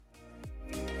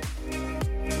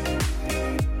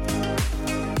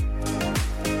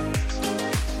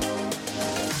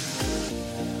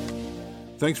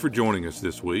Thanks for joining us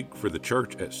this week for the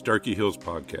Church at Sterchi Hills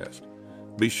podcast.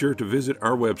 Be sure to visit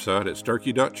our website at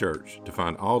Sterchi.Church to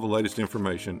find all the latest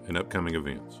information and upcoming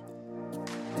events.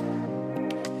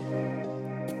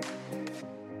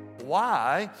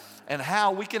 Why and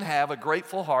how we can have a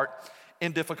grateful heart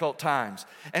in difficult times.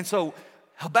 And so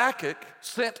Habakkuk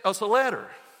sent us a letter.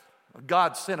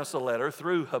 God sent us a letter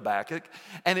through Habakkuk,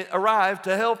 and it arrived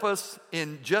to help us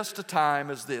in just a time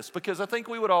as this, because I think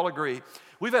we would all agree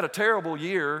we've had a terrible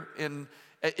year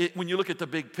when you look at the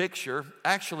big picture,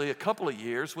 actually a couple of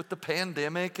years with the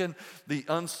pandemic and the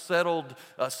unsettled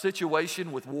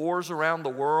situation with wars around the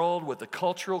world, with the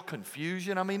cultural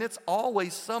confusion. I mean, it's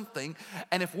always something,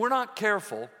 and if we're not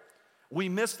careful, we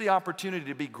miss the opportunity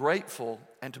to be grateful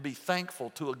and to be thankful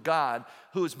to a God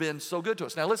who has been so good to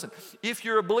us. Now listen, if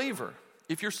you're a believer,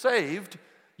 if you're saved,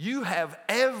 you have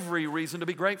every reason to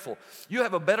be grateful. You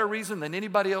have a better reason than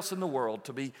anybody else in the world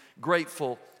to be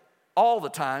grateful all the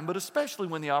time, but especially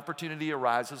when the opportunity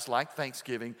arises, like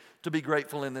Thanksgiving, to be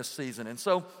grateful in this season. And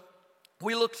so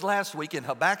we looked last week in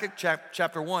Habakkuk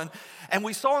chapter 1, and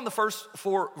we saw in the first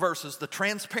 4 verses the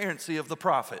transparency of the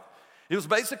prophet. It was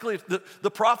basically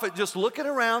the prophet just looking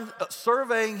around,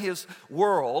 surveying his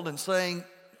world and saying,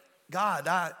 God,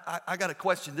 I got a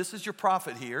question. This is your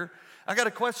prophet here. I got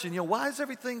a question. Why is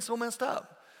everything so messed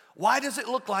up? Why does it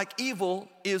look like evil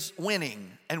is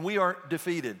winning and we are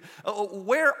defeated?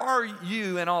 Where are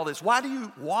you in all this? Why do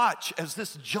you watch as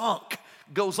this junk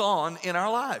goes on in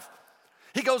our life?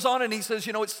 He goes on and he says,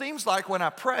 it seems like when I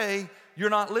pray, you're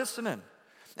not listening.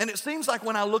 And it seems like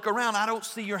when I look around, I don't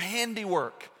see your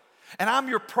handiwork. And I'm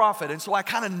your prophet, and so I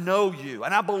kind of know you,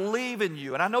 and I believe in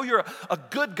you, and I know you're a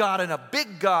good God and a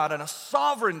big God and a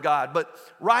sovereign God, but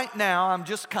right now I'm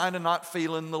just kind of not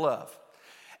feeling the love.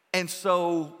 And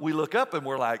so we look up and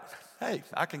we're like, hey,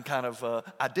 I can kind of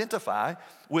identify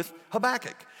with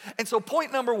Habakkuk. And so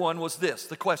point number 1 was this,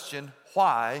 the question,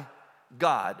 why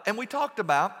God? And we talked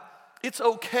about it's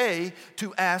okay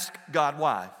to ask God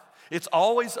why. It's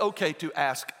always okay to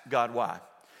ask God why.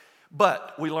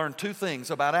 But we learned 2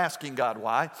 things about asking God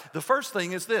why. The first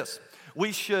thing is this.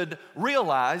 We should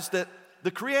realize that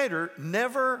the Creator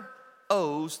never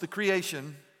owes the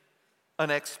creation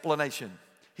an explanation.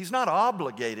 He's not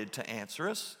obligated to answer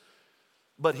us,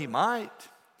 but He might.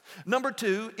 Number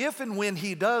 2, if and when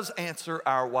He does answer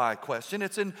our why question,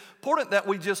 it's important that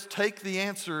we just take the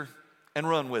answer and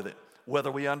run with it.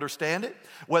 Whether we understand it,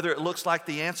 whether it looks like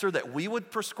the answer that we would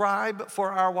prescribe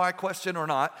for our why question or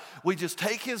not, we just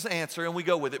take His answer and we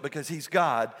go with it because He's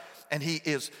God and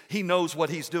He knows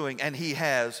what He's doing and He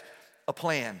has a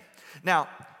plan. Now,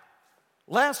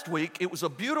 last week, it was a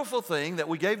beautiful thing that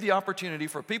we gave the opportunity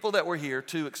for people that were here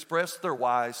to express their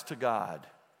whys to God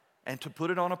and to put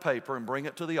it on a paper and bring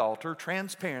it to the altar,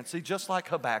 transparency, just like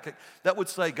Habakkuk, that would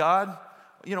say, God,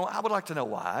 I would like to know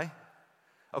why.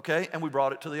 Okay, and we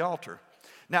brought it to the altar.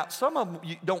 Now, some of them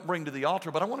you don't bring to the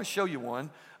altar, but I want to show you one.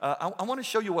 I want to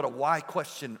show you what a why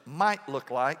question might look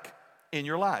like in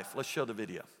your life. Let's show the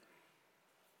video.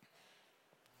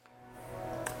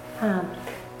 Hi,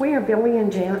 we are Billy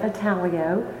and Janet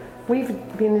Italio. We've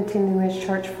been attending this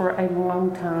church for a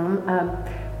long time.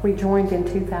 We joined in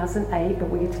 2008, but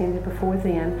we attended before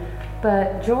then.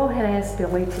 But Joel had asked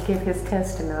Billy to give his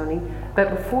testimony.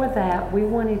 But before that, we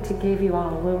wanted to give you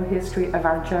all a little history of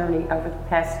our journey over the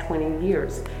past 20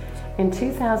 years. In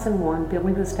 2001,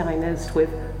 Billy was diagnosed with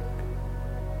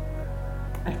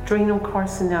adrenal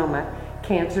carcinoma.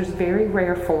 Cancer's very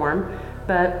rare form,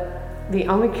 but the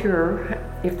only cure,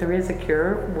 if there is a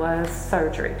cure, was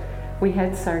surgery. We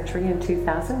had surgery in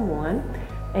 2001,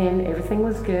 and everything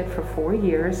was good for 4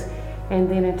 years. And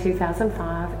then in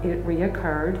 2005, it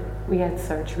reoccurred. We had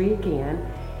surgery again,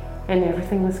 and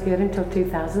everything was good until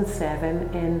 2007,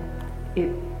 and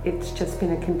it's just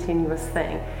been a continuous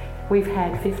thing. We've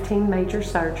had 15 major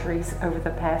surgeries over the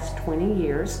past 20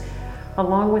 years.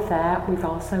 Along with that, we've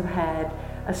also had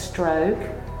a stroke,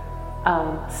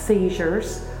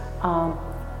 seizures,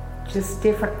 just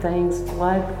different things,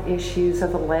 blood issues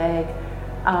of the leg,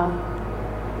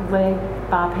 leg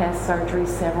bypass surgery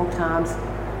several times.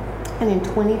 And in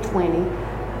 2020,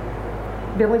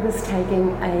 Billy was taking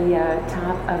a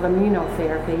type of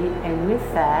immunotherapy, and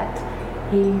with that,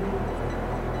 he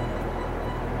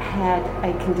had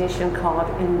a condition called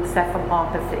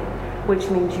encephalopathy, which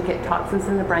means you get toxins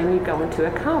in the brain, you go into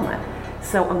a coma.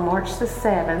 So on March the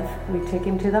 7th, we took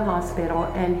him to the hospital,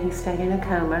 and he stayed in a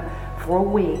coma for a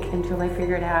week until they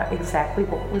figured out exactly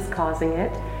what was causing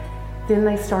it. Then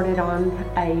they started on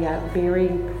a very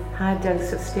high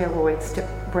dose of steroids to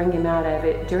bring him out of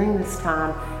it. During this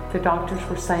time, the doctors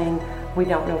were saying, we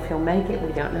don't know if he'll make it,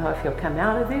 we don't know if he'll come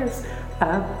out of this.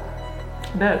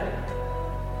 But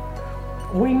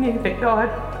we knew that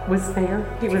God was there.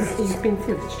 He's been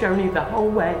through this journey the whole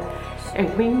way.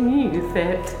 And we knew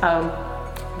that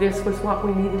this was what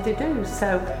we needed to do.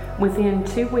 So within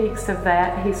 2 weeks of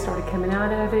that, he started coming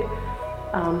out of it.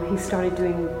 He started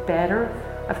doing better.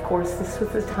 Of course, this was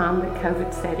the time that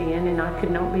COVID set in and I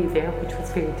could not be there, which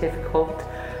was very difficult.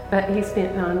 But he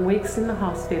spent 9 weeks in the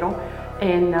hospital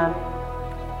and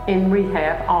in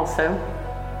rehab also,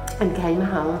 and came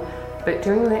home. But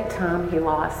during that time, he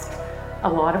lost a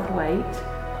lot of weight.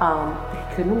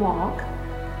 He couldn't walk.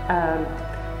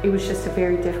 It was just a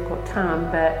very difficult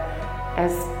time, but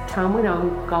as time went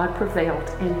on, God prevailed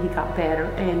and he got better.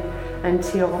 And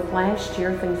until last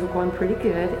year, things were going pretty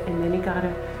good, and then he got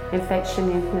an infection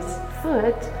in his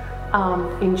foot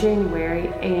in January,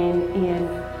 and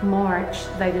in March,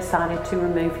 they decided to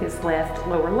remove his left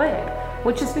lower leg,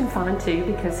 which has been fine too,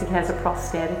 because he has a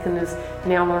prosthetic and is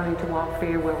now learning to walk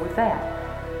very well with that.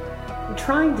 I'm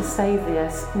trying to say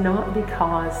this not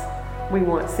because we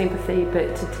want sympathy,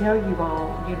 but to tell you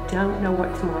all, you don't know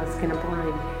what tomorrow's going to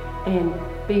bring,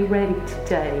 and be ready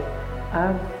today.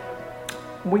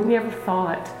 We never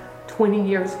thought 20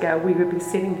 years ago we would be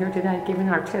sitting here today giving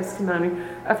our testimony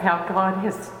of how God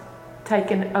has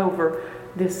taken over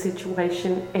this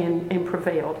situation and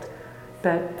prevailed.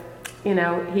 But, you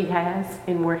know, he has,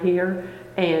 and we're here,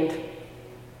 and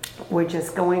we're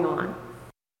just going on.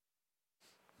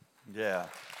 Yeah.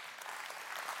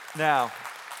 Now,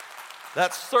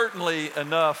 that's certainly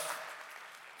enough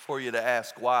for you to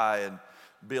ask why. And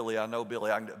Billy, I know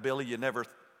Billy. Billy, you never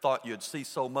thought you'd see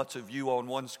so much of you on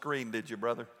one screen, did you,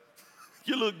 brother?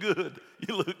 You look good.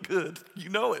 You look good. You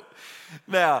know it.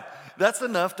 Now, that's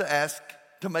enough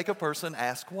to make a person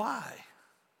ask why.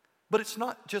 But it's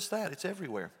not just that. It's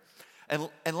everywhere.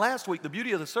 And last week, the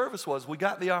beauty of the service was we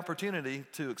got the opportunity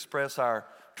to express our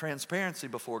transparency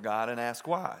before God and ask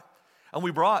why. And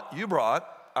you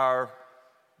brought our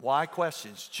why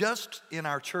questions just in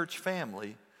our church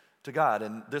family to God.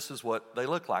 And this is what they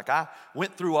look like. I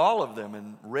went through all of them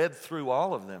and read through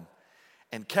all of them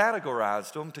and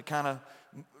categorized them to kind of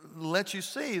let you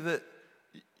see that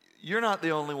you're not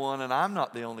the only one and I'm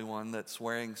not the only one that's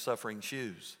wearing suffering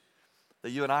shoes.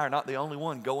 That you and I are not the only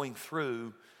one going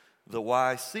through the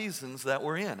why seasons that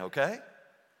we're in, okay?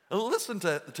 Listen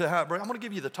to how I'm going to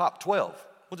give you the top 12.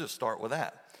 We'll just start with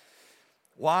that.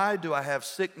 Why do I have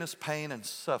sickness, pain, and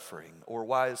suffering? Or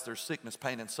why is there sickness,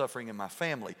 pain, and suffering in my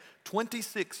family?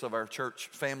 26 of our church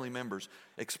family members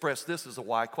expressed this as a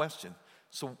why question.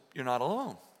 So you're not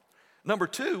alone. Number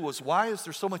 2 was, why is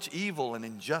there so much evil and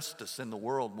injustice in the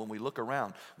world when we look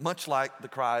around? Much like the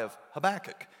cry of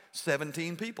Habakkuk.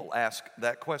 17 people ask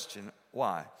that question,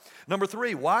 why? Number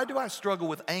 3, why do I struggle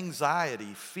with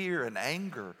anxiety, fear, and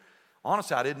anger?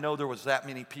 Honestly, I didn't know there was that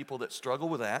many people that struggle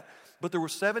with that. But there were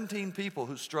 17 people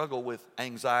who struggle with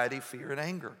anxiety, fear, and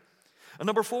anger. And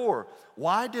number 4,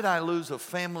 why did I lose a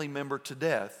family member to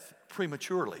death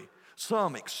prematurely?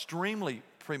 Some extremely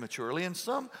prematurely and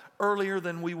some earlier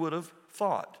than we would have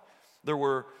thought. There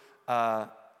were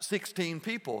 16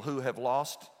 people who have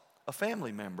lost a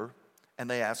family member, and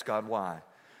they asked God why.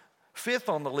 5th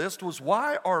on the list was,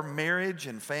 why are marriage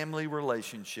and family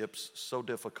relationships so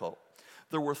difficult?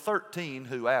 There were 13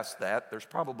 who asked that. There's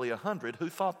probably 100 who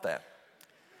thought that.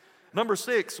 Number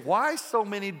 6, why so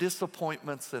many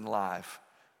disappointments in life?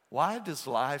 Why does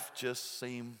life just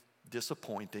seem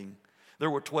disappointing? There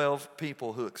were 12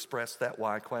 people who expressed that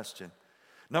why question.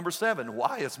 Number 7,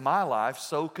 why is my life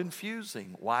so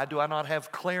confusing? Why do I not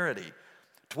have clarity?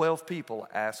 12 people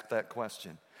asked that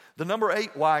question. The number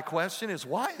 8 why question is,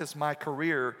 why is my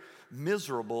career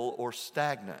miserable or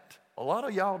stagnant? A lot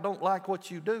of y'all don't like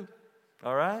what you do,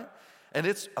 all right? And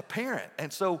it's apparent.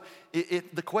 And so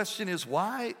the question is,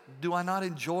 why do I not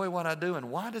enjoy what I do?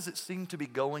 And why does it seem to be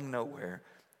going nowhere?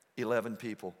 11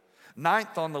 people.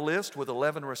 9th on the list with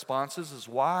 11 responses is,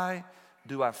 why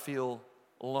do I feel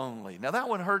lonely? Now that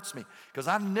one hurts me because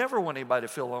I never want anybody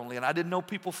to feel lonely, and I didn't know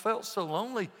people felt so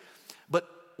lonely. But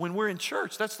when we're in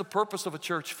church, that's the purpose of a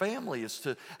church family, is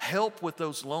to help with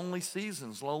those lonely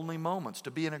seasons, lonely moments,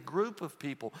 to be in a group of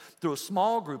people through a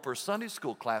small group or a Sunday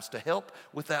school class to help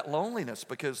with that loneliness,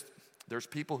 because there's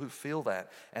people who feel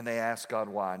that and they ask God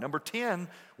why. Number 10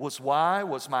 was, why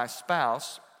was my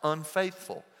spouse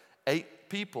unfaithful? 8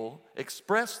 people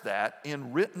expressed that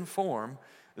in written form,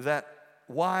 that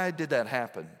why did that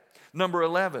happen? Number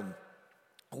 11,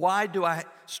 why do I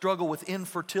struggle with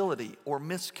infertility or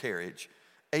miscarriage?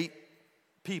 8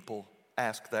 people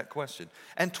asked that question.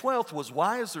 And 12th was,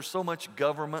 why is there so much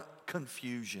government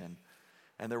confusion?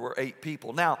 And there were 8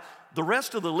 people. Now, the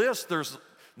rest of the list, there's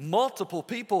multiple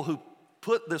people who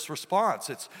put this response.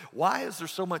 It's, why is there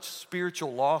so much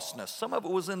spiritual lostness? Some of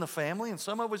it was in the family, and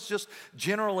some of it was just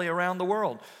generally around the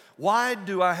world. Why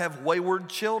do I have wayward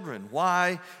children?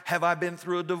 Why have I been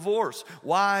through a divorce?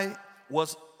 Why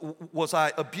was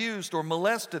I abused or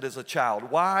molested as a child?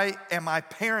 Why am I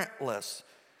parentless?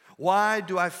 Why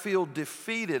do I feel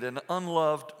defeated and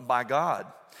unloved by God?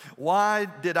 Why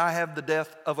did I have the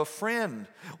death of a friend?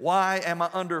 Why am I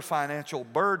under financial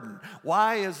burden?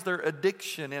 Why is there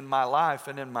addiction in my life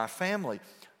and in my family?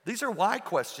 These are why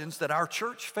questions that our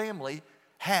church family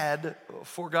had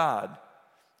for God.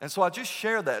 And so I just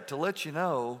share that to let you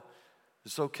know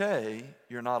it's okay,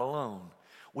 you're not alone.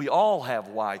 We all have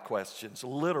why questions,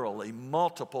 literally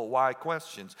multiple why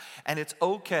questions. And it's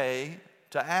okay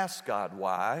to ask God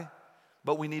why,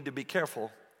 but we need to be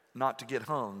careful not to get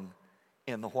hung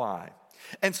in the why.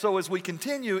 And so as we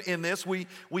continue in this, we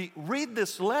read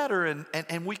this letter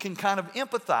and we can kind of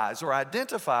empathize or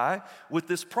identify with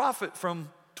this prophet from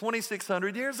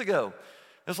 2,600 years ago.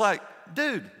 It's like,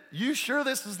 dude, you sure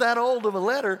this is that old of a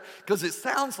letter? Because it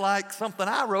sounds like something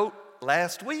I wrote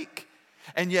last week.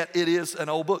 And yet it is an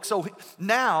old book. So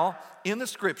now in the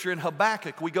scripture in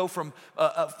Habakkuk, we go from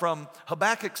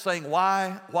Habakkuk saying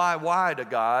why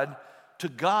to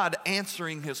God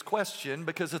answering his question,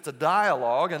 because it's a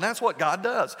dialogue, and that's what God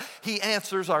does. He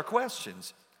answers our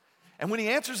questions. And when he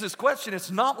answers his question,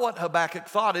 it's not what Habakkuk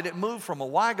thought. It moved from a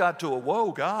why God to a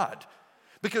whoa God.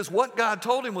 Because what God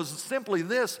told him was simply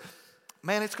this: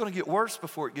 man, it's going to get worse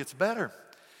before it gets better.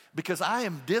 Because I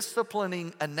am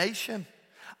disciplining a nation.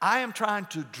 I am trying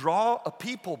to draw a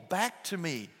people back to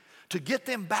me, to get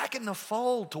them back in the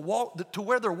fold, to walk to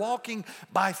where they're walking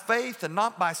by faith and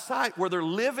not by sight, where they're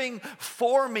living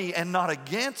for me and not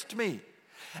against me.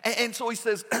 And so he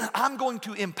says, I'm going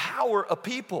to empower a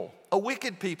people, a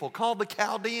wicked people called the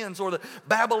Chaldeans or the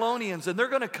Babylonians, and they're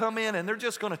going to come in and they're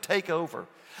just going to take over.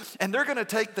 And they're going to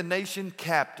take the nation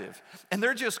captive. And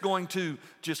they're just going to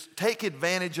take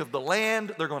advantage of the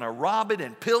land. They're going to rob it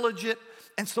and pillage it.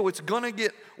 And so it's going to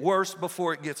get worse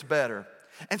before it gets better.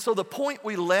 And so the point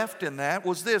we left in that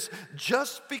was this: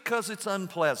 just because it's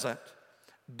unpleasant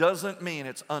doesn't mean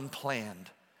it's unplanned.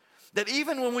 That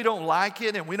even when we don't like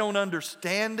it and we don't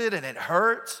understand it and it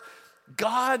hurts,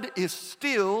 God is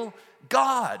still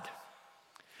God.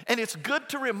 And it's good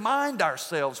to remind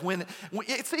ourselves isn't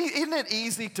it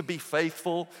easy to be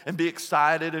faithful and be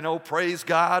excited and praise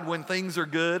God when things are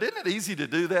good? Isn't it easy to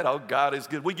do that? Oh, God is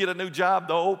good. We get a new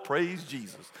job, praise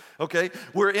Jesus. Okay,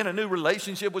 we're in a new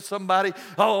relationship with somebody.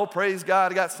 Oh, praise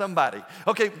God, I got somebody.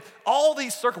 Okay, all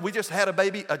these circles. We just had a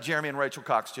baby. Jeremy and Rachel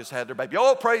Cox just had their baby.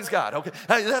 Oh, praise God. Okay,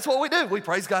 hey, that's what we do. We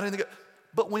praise God in the good.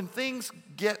 But when things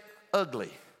get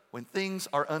ugly, when things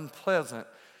are unpleasant,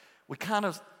 we kind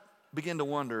of begin to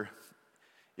wonder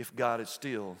if God is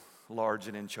still large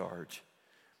and in charge.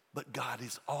 But God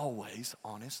is always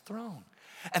on his throne.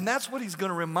 And that's what he's going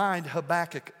to remind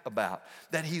Habakkuk about,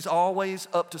 that he's always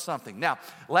up to something. Now,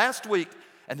 last week,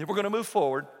 and then we're going to move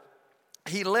forward,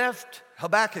 he left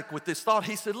Habakkuk with this thought.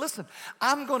 He said, listen,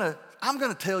 I'm going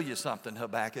to tell you something,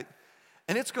 Habakkuk,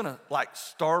 and it's going to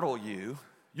startle you.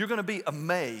 You're going to be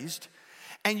amazed,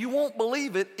 and you won't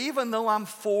believe it even though I'm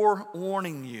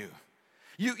forewarning you.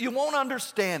 You won't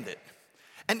understand it.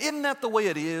 And isn't that the way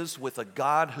it is with a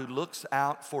God who looks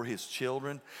out for his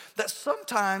children? That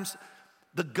sometimes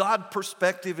the God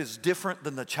perspective is different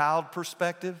than the child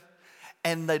perspective,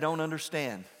 and they don't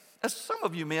understand. As some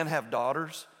of you men have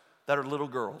daughters that are little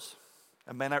girls.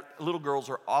 And man, little girls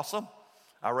are awesome.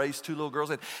 I raised 2 little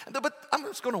girls. But I'm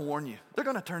just going to warn you, they're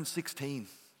going to turn 16,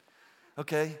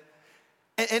 okay?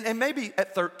 And maybe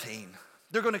at 13,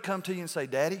 they're going to come to you and say,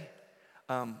 Daddy,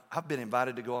 I've been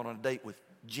invited to go out on a date with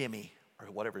Jimmy, or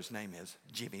whatever his name is.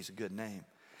 Jimmy's a good name.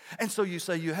 And so you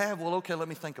say, you have? Well, okay, let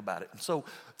me think about it. And so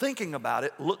thinking about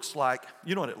it looks like,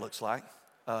 you know what it looks like?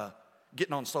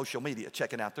 Getting on social media,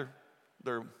 checking out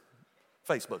their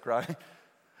Facebook, right?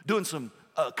 Doing some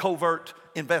covert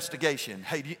investigation.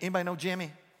 Hey, anybody know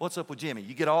Jimmy? What's up with Jimmy?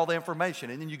 You get all the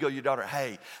information, and then you go to your daughter,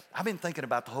 hey, I've been thinking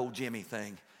about the whole Jimmy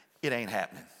thing. It ain't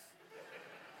happening.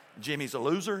 Jimmy's a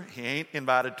loser. He ain't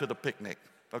invited to the picnic,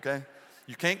 okay?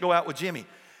 You can't go out with Jimmy.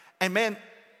 And man,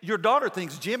 your daughter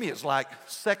thinks Jimmy is like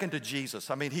second to Jesus.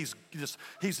 I mean, he's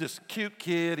this cute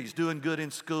kid. He's doing good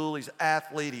in school. He's an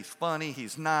athlete. He's funny.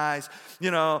 He's nice.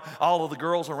 You know, all of the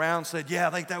girls around said, yeah,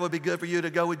 I think that would be good for you to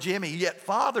go with Jimmy. Yet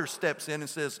father steps in and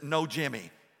says, no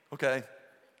Jimmy, okay?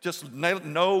 Just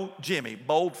no Jimmy,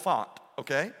 bold font,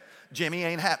 okay? Jimmy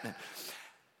ain't happening.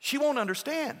 She won't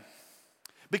understand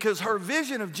because her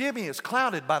vision of Jimmy is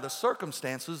clouded by the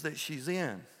circumstances that she's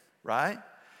in, right?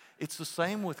 It's the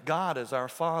same with God as our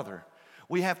Father.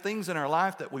 We have things in our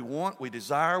life that we want, we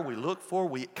desire, we look for,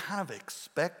 we kind of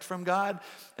expect from God.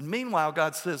 And meanwhile,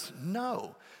 God says,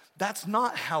 no, that's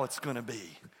not how it's going to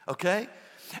be, okay?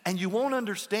 And you won't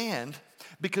understand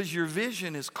because your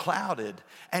vision is clouded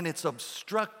and it's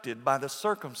obstructed by the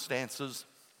circumstances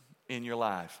in your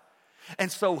life. And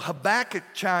so Habakkuk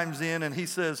chimes in and he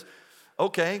says,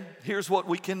 okay, here's what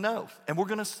we can know. And we're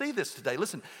going to see this today.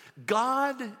 Listen,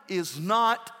 God is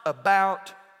not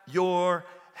about your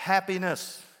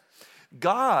happiness.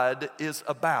 God is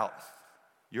about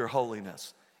your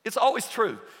holiness. It's always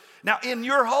true. Now, in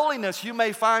your holiness, you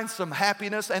may find some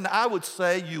happiness, and I would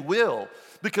say you will,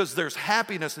 because there's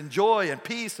happiness and joy and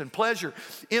peace and pleasure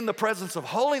in the presence of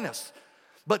holiness.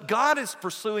 But God is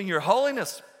pursuing your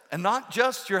holiness and not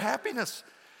just your happiness.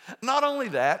 Not only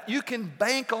that, you can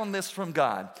bank on this from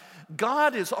God.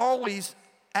 God is always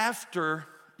after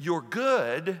your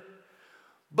good,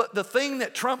 but the thing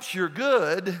that trumps your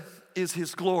good is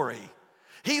His glory.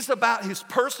 He's about His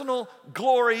personal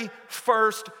glory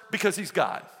first because He's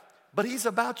God. But He's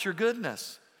about your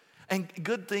goodness and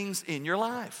good things in your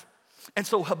life. And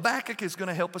so Habakkuk is going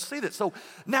to help us see that. So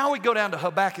now we go down to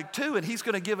Habakkuk 2, and he's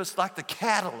going to give us like the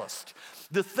catalyst,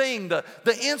 the thing, the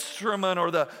instrument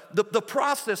or the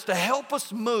process to help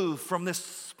us move from this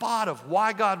spot of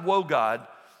why God, woe God,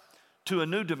 to a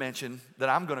new dimension that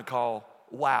I'm going to call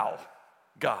wow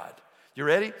God. You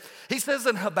ready? He says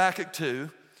in Habakkuk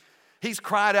 2, he's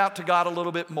cried out to God a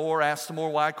little bit more, asked some more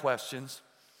why questions.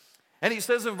 And he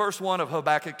says in verse 1 of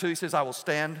Habakkuk 2, he says, I will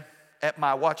stand at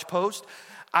my watch post.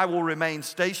 I will remain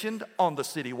stationed on the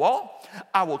city wall.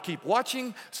 I will keep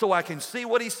watching so I can see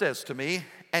what he says to me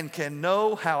and can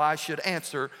know how I should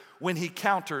answer when he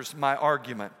counters my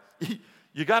argument.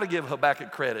 You got to give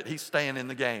Habakkuk credit. He's staying in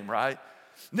the game, right?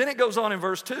 Then it goes on in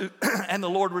verse 2, and the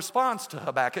Lord responds to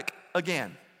Habakkuk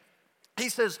again. He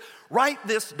says, write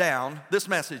this down, this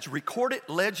message, record it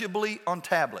legibly on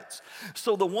tablets,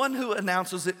 so the one who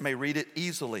announces it may read it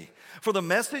easily. For the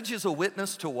message is a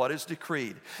witness to what is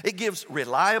decreed. It gives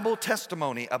reliable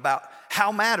testimony about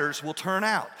how matters will turn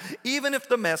out. Even if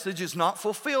the message is not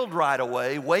fulfilled right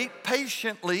away, wait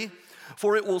patiently,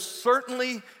 for it will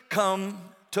certainly come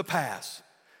to pass.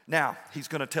 Now, he's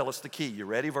going to tell us the key. You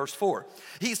ready? Verse 4.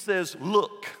 He says,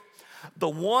 look, the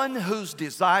one whose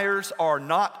desires are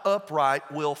not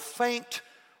upright will faint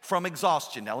from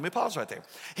exhaustion. Now, let me pause right there.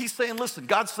 He's saying, listen,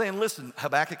 God's saying, listen,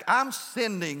 Habakkuk, I'm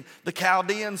sending the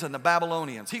Chaldeans and the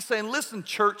Babylonians. He's saying, listen,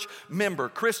 church member,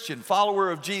 Christian,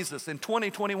 follower of Jesus in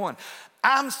 2021,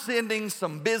 I'm sending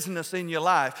some business in your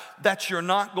life that you're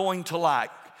not going to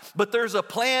like. But there's a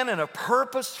plan and a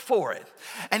purpose for it.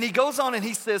 And he goes on and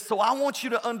he says, so I want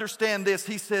you to understand this.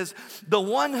 He says, the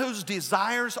one whose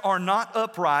desires are not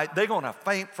upright, they're going to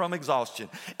faint from exhaustion.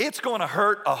 It's going to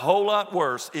hurt a whole lot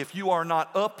worse if you are not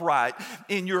upright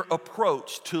in your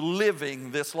approach to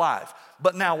living this life.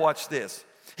 But now watch this.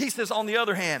 He says, on the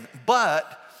other hand,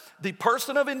 but the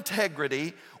person of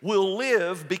integrity will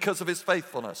live because of his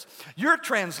faithfulness. Your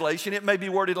translation, it may be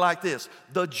worded like this: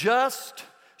 the just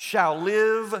shall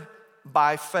live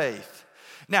by faith.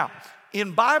 Now,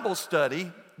 in Bible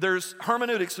study, there's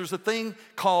hermeneutics. There's a thing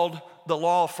called the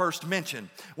law of first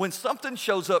mention. When something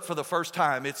shows up for the first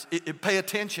time, pay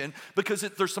attention because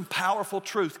there's some powerful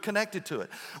truth connected to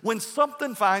it. When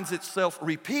something finds itself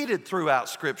repeated throughout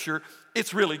Scripture,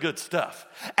 it's really good stuff.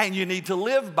 And you need to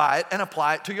live by it and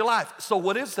apply it to your life. So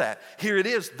what is that? Here it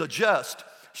is: the just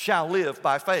shall live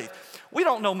by faith. We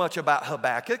don't know much about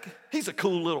Habakkuk. He's a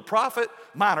cool little prophet,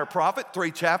 minor prophet, 3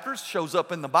 chapters, shows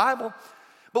up in the Bible.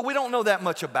 But we don't know that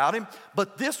much about him.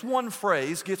 But this one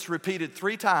phrase gets repeated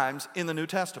 3 times in the New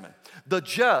Testament. The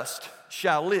just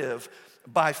shall live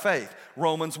by faith.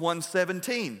 Romans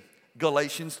 1:17,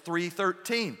 Galatians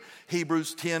 3:13,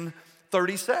 Hebrews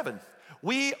 10:37.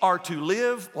 We are to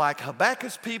live like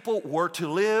Habakkuk's people were to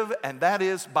live, and that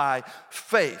is by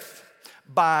faith.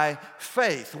 By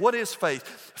faith. What is faith?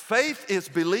 Faith is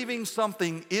believing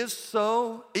something is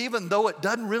so, even though it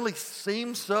doesn't really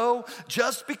seem so,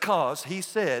 just because he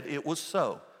said it was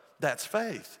so. That's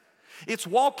faith. It's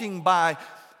walking by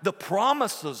the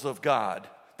promises of God,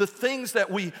 the things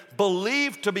that we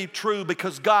believe to be true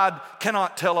because God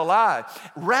cannot tell a lie,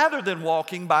 rather than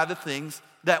walking by the things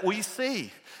that we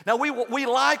see. Now, we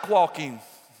like walking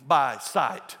by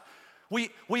sight.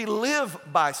 We live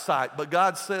by sight, but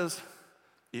God says,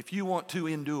 if you want to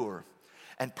endure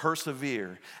and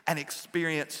persevere and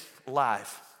experience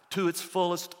life to its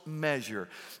fullest measure,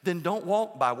 then don't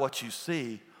walk by what you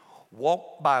see.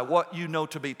 Walk by what you know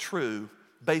to be true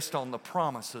based on the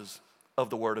promises of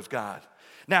the Word of God.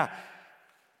 Now,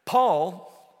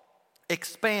 Paul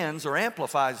expands or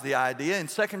amplifies the idea. In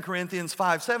 2 Corinthians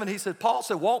 5:7, Paul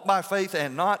said, walk by faith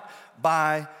and not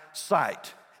by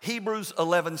sight. Hebrews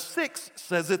 11:6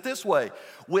 says it this way,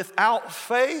 without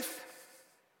faith,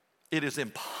 it is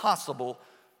impossible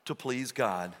to please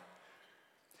God.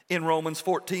 In Romans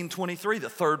 14:23, the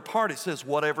third part, it says,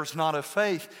 whatever's not of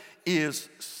faith is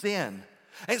sin.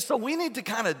 And so we need to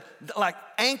kind of like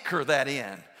anchor that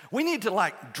in. We need to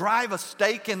like drive a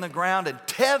stake in the ground and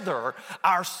tether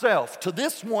ourselves to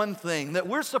this one thing that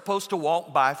we're supposed to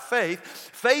walk by faith.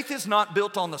 Faith is not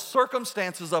built on the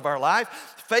circumstances of our life.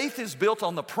 Faith is built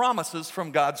on the promises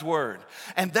from God's word.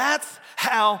 And that's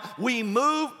how we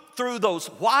move through those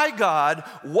why God,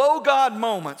 woe God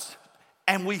moments,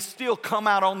 and we still come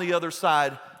out on the other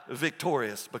side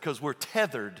victorious because we're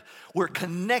tethered, we're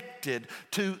connected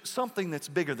to something that's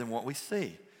bigger than what we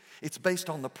see. It's based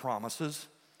on the promises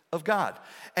of God.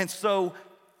 And so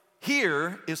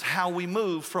here is how we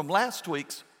move from last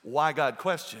week's why God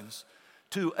questions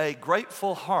to a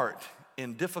grateful heart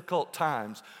in difficult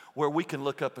times where we can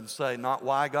look up and say, not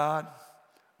why God,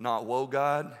 not woe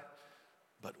God,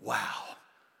 but wow,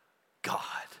 God.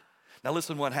 Now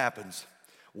listen what happens.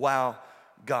 Wow,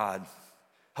 God.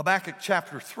 Habakkuk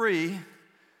chapter 3,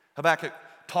 Habakkuk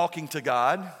talking to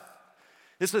God.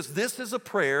 It says, this is a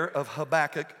prayer of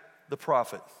Habakkuk the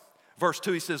prophet. Verse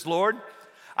 2, he says, Lord,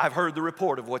 I've heard the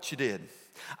report of what you did.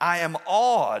 I am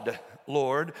awed,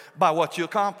 Lord, by what you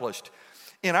accomplished.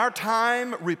 In our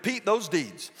time, repeat those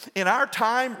deeds. In our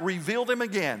time, reveal them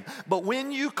again. But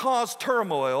when you cause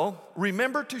turmoil,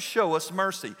 remember to show us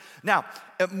mercy. Now,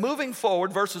 moving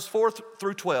forward, verses 4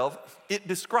 through 12, it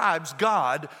describes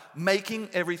God making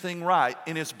everything right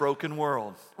in his broken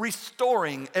world,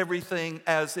 restoring everything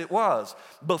as it was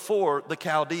before the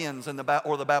Chaldeans and the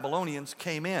Babylonians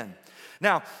came in.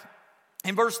 Now,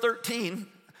 in verse 13,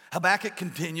 Habakkuk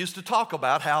continues to talk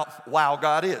about how wow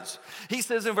God is. He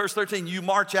says in verse 13, you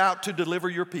march out to deliver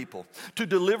your people, to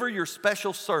deliver your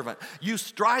special servant. You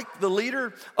strike the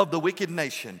leader of the wicked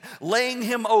nation, laying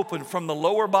him open from the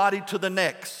lower body to the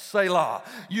neck, Selah.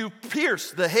 You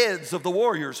pierce the heads of the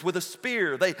warriors with a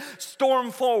spear. They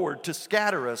storm forward to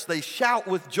scatter us. They shout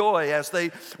with joy as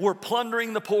they were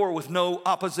plundering the poor with no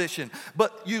opposition.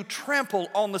 But you trample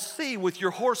on the sea with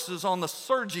your horses on the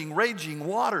surging, raging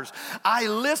waters. I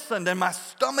listened and my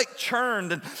stomach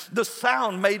churned and the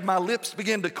sound made my lips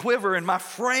begin to quiver and my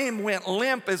frame went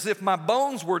limp as if my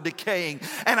bones were decaying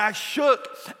and I shook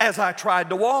as I tried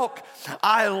to walk.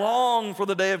 I long for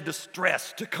the day of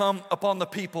distress to come upon the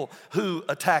people who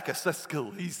attack us. That's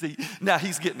cool. Now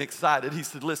he's getting excited. He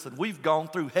said, listen, we've gone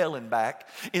through hell and back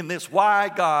in this why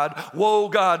God, woe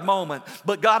God moment.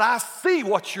 But God, I see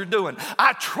what you're doing.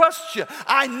 I trust you.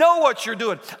 I know what you're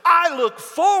doing. I look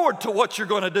forward to what you're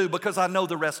going to do because I know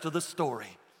the rest of the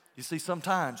story. You see,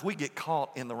 sometimes we get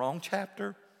caught in the wrong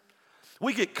chapter.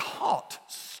 We get caught,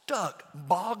 stuck,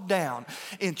 bogged down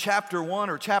in chapter 1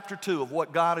 or chapter 2 of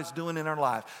what God is doing in our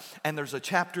life. And there's a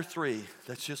chapter 3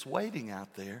 that's just waiting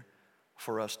out there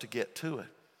for us to get to it.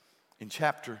 In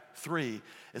chapter 3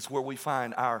 is where we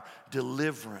find our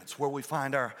deliverance, where we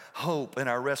find our hope and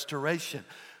our restoration.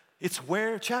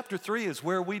 Chapter 3 is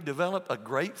where we develop a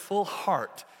grateful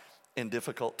heart in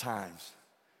difficult times.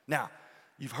 Now,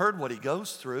 you've heard what he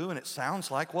goes through, and it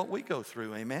sounds like what we go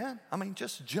through, amen? I mean,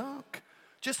 just junk,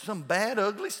 just some bad,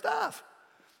 ugly stuff.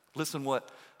 Listen what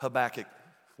Habakkuk,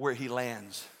 where he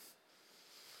lands.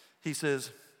 He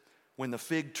says, when the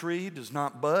fig tree does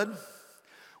not bud,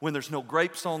 when there's no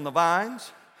grapes on the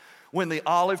vines, when the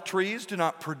olive trees do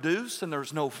not produce, and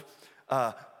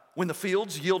when the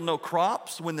fields yield no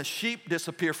crops, when the sheep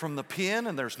disappear from the pen,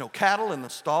 and there's no cattle in the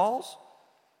stalls,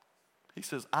 he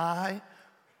says, I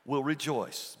will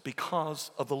rejoice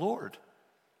because of the Lord,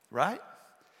 right?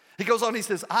 He goes on, he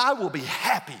says, I will be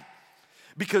happy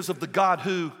because of the God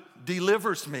who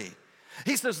delivers me.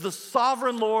 He says, the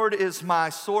sovereign Lord is my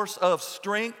source of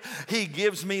strength. He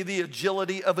gives me the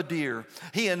agility of a deer.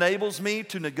 He enables me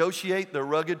to negotiate the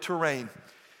rugged terrain.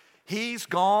 He's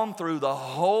gone through the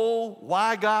whole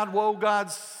Why God, Woe God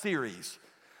series.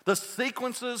 The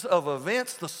sequences of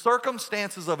events, the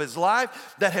circumstances of his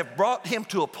life that have brought him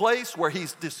to a place where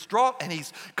he's distraught and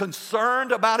he's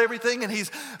concerned about everything and he's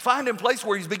finding a place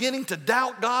where he's beginning to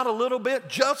doubt God a little bit,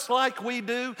 just like we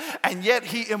do, and yet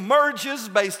he emerges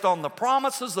based on the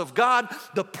promises of God.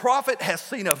 The prophet has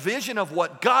seen a vision of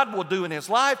what God will do in his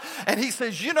life, and he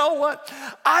says, you know what?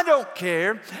 I don't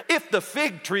care if the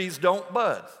fig trees don't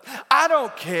bud. I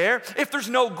don't care if there's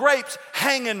no grapes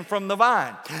hanging from the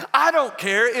vine. I don't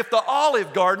care if the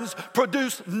olive gardens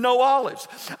produce no olives.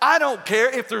 I don't care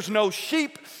if there's no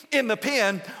sheep in the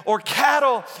pen or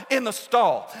cattle in the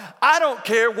stall. I don't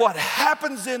care what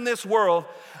happens in this world.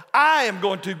 I am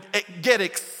going to get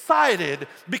excited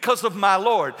because of my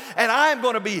Lord. And I am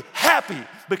going to be happy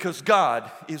because God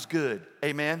is good.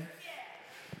 Amen?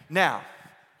 Now,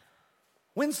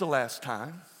 when's the last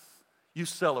time you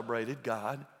celebrated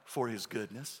God for his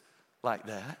goodness like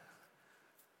that?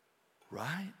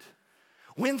 Right?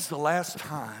 When's the last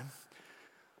time,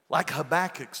 like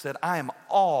Habakkuk said, I am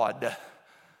awed.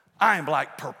 I am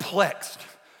like perplexed.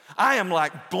 I am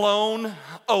like blown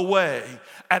away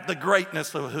at the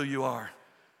greatness of who you are.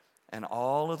 And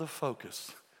all of the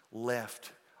focus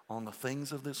left on the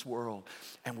things of this world.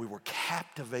 And we were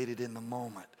captivated in the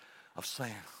moment of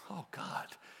saying, oh God,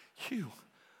 you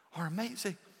are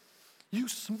amazing. You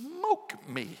smoke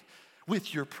me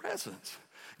with your presence.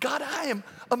 God, I am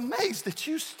amazed that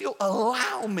you still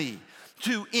allow me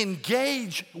to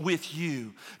engage with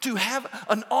you, to have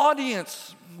an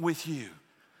audience with you.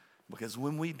 Because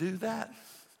when we do that,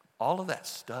 all of that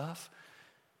stuff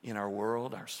in our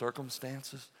world, our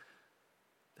circumstances,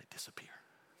 they disappear.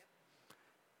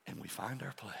 And we find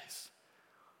our place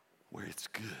where it's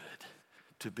good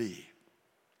to be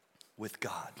with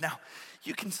God. Now,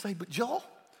 you can say, but Joel,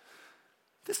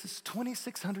 this is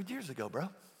 2,600 years ago, bro.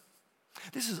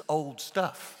 This is old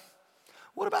stuff.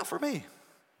 What about for me?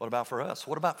 What about for us?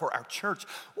 What about for our church?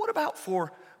 What about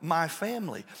for my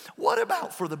family? What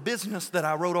about for the business that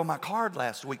I wrote on my card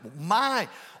last week? My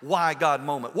why God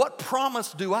moment. What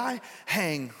promise do I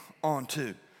hang on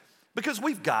to? Because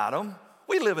we've got them.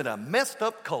 We live in a messed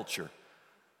up culture.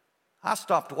 I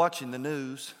stopped watching the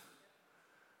news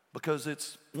because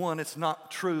it's not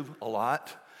true a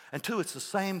lot. And two, it's the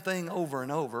same thing over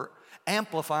and over,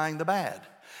 amplifying the bad.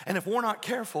 And if we're not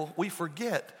careful, we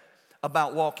forget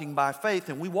about walking by faith,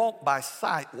 and we walk by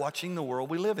sight watching the world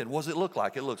we live in. What does it look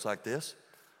like? It looks like this.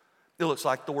 It looks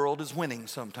like the world is winning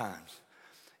sometimes.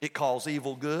 It calls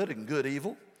evil good and good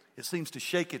evil. It seems to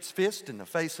shake its fist in the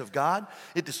face of God.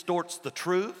 It distorts the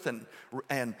truth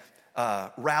and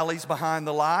rallies behind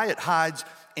the lie. It hides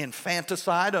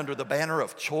infanticide under the banner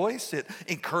of choice. It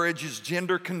encourages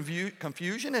gender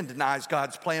confusion and denies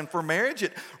God's plan for marriage.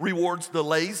 It rewards the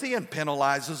lazy and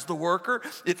penalizes the worker.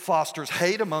 It fosters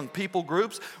hate among people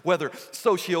groups, whether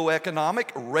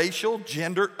socioeconomic, racial,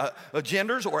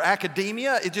 genders, or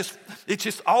academia.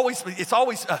 It's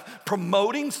always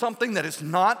promoting something that is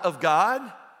not of God.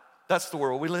 That's the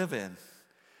world we live in.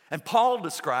 And Paul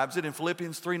describes it in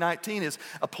Philippians 3:19 as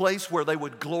a place where they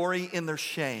would glory in their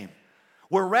shame.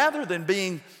 Where rather than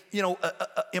being,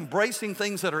 embracing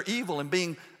things that are evil and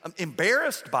being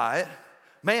embarrassed by it,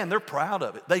 man, they're proud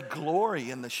of it. They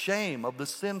glory in the shame of the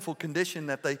sinful condition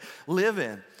that they live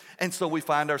in. And so we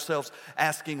find ourselves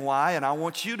asking why. And I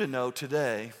want you to know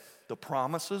today, the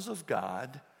promises of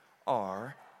God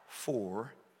are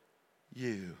for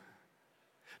you.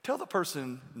 Tell the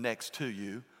person next to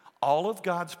you, all of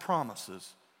God's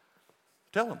promises,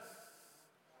 tell them,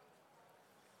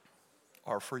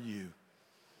 are for you.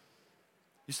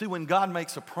 You see, when God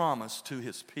makes a promise to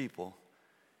his people,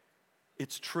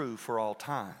 it's true for all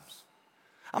times.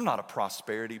 I'm not a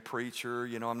prosperity preacher,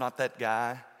 I'm not that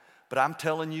guy, but I'm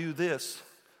telling you this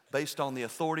based on the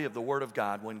authority of the Word of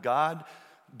God. When God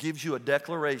gives you a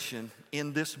declaration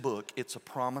in this book, it's a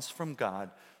promise from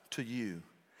God to you.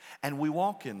 And we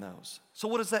walk in those. So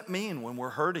what does that mean when we're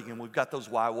hurting and we've got those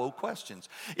why, woe questions?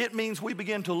 It means we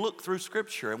begin to look through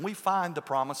Scripture and we find the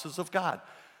promises of God.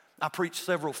 I preach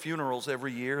several funerals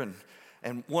every year,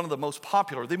 and one of the most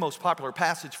popular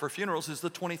passage for funerals is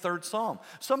the 23rd Psalm.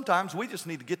 Sometimes we just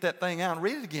need to get that thing out and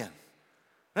read it again.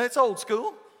 Now, it's old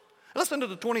school. Listen to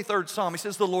the 23rd Psalm. He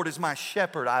says, the Lord is my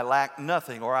shepherd, I lack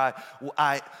nothing, or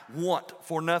I want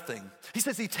for nothing. He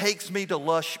says he takes me to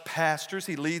lush pastures.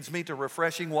 He leads me to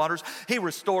refreshing waters. He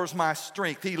restores my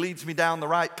strength. He leads me down the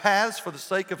right paths for the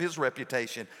sake of his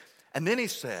reputation. And then he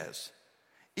says,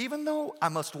 even though I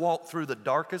must walk through the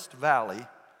darkest valley,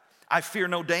 I fear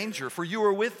no danger, for you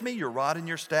are with me, your rod and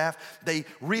your staff, they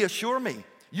reassure me.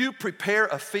 You prepare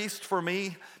a feast for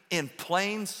me in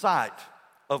plain sight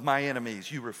of my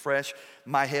enemies. You refresh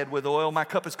my head with oil. My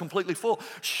cup is completely full.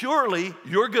 Surely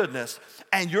your goodness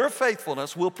and your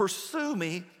faithfulness will pursue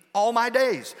me all my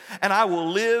days, and I will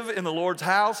live in the Lord's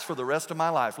house for the rest of my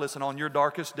life. Listen, on your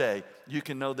darkest day, you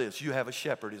can know this. You have a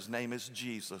shepherd. His name is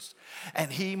Jesus,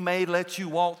 and he may let you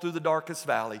walk through the darkest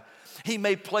valley. He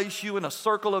may place you in a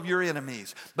circle of your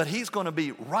enemies, but he's going to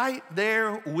be right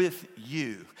there with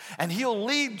you, and he'll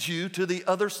lead you to the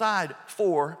other side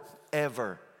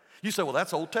forever. You say, well,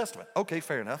 that's Old Testament. Okay,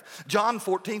 fair enough. John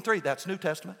 14:3, that's New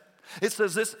Testament. It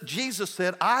says this, Jesus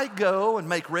said, I go and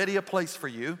make ready a place for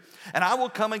you, and I will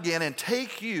come again and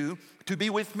take you to be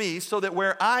with me so that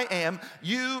where I am,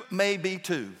 you may be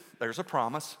too. There's a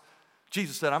promise.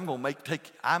 Jesus said, I'm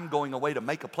going away to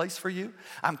make a place for you.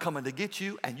 I'm coming to get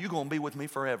you, and you're going to be with me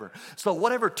forever. So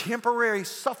whatever temporary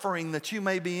suffering that you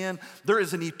may be in, there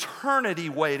is an eternity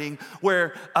waiting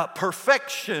where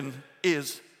perfection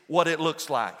is what it looks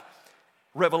like.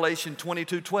 Revelation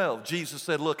 22:12, Jesus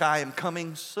said, look, I am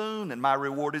coming soon, and my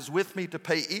reward is with me to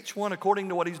pay each one according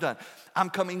to what he's done. I'm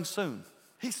coming soon.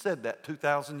 He said that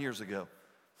 2,000 years ago.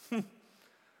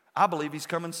 I believe he's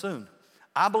coming soon.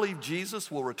 I believe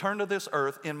Jesus will return to this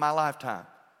earth in my lifetime.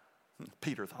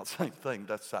 Peter thought the same thing.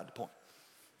 That's beside the point.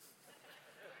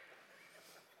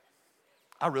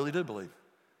 I really do believe.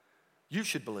 You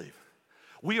should believe.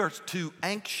 We are to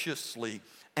anxiously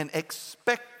and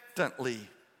expectantly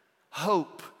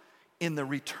hope in the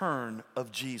return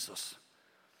of Jesus.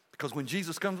 Because when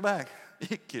Jesus comes back,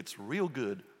 it gets real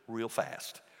good real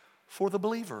fast for the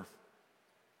believer.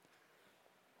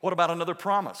 What about another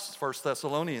promise? 1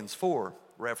 Thessalonians 4,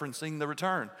 referencing the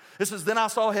return. It says, then I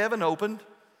saw heaven opened,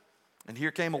 and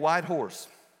here came a white horse.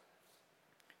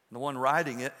 And the one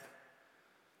riding it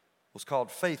was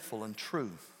called Faithful and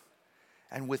True.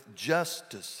 And with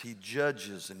justice he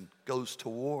judges and goes to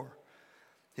war.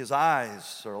 His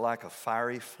eyes are like a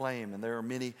fiery flame, and there are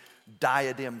many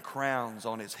diadem crowns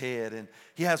on his head. And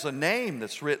he has a name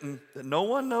that's written that no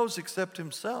one knows except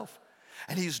himself.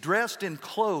 And he's dressed in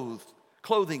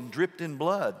clothing dripped in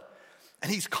blood.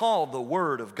 And he's called the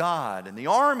Word of God. And the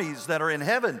armies that are in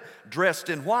heaven, dressed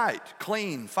in white,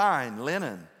 clean, fine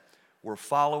linen, were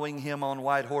following him on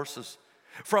white horses.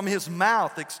 From his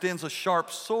mouth extends a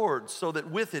sharp sword, so that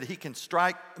with it he can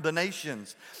strike the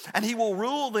nations. And he will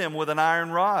rule them with an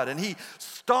iron rod. And he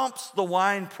stomps the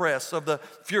winepress of the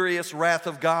furious wrath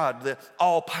of God, the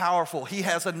all-powerful. He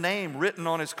has a name written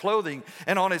on his clothing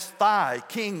and on his thigh,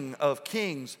 King of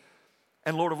Kings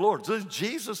and Lord of Lords. This is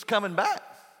Jesus coming back.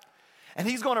 And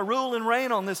he's going to rule and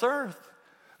reign on this earth.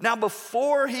 Now,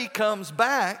 before he comes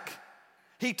back,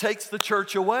 he takes the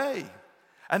church away.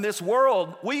 And this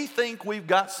world, we think we've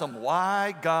got some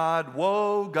why God,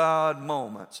 woe God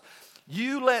moments.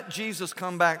 You let Jesus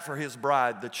come back for his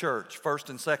bride, the church, 1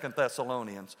 and 2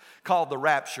 Thessalonians, called the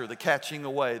rapture, the catching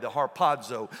away, the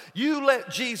harpazo. You let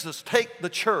Jesus take the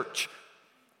church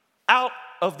out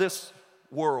of this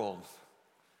world.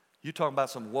 You talking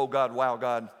about some woe God, wow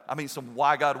God, some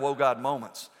why God, woe God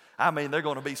moments. They're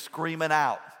going to be screaming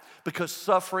out. Because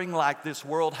suffering like this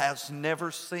world has never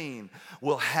seen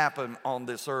will happen on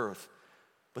this earth.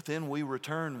 But then we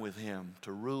return with him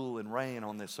to rule and reign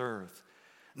on this earth.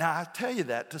 Now, I tell you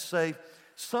that to say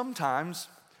sometimes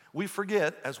we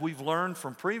forget, as we've learned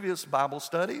from previous Bible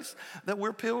studies, that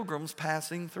we're pilgrims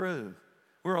passing through.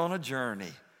 We're on a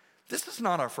journey. This is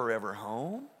not our forever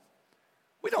home.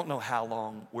 We don't know how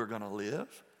long we're going to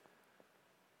live.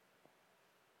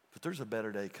 But there's a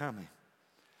better day coming.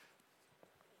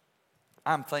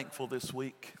 I'm thankful this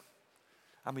week.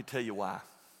 Let me tell you why.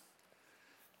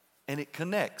 And it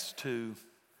connects to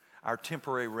our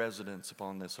temporary residence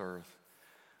upon this earth.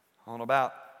 On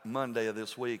about Monday of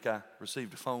this week, I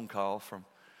received a phone call from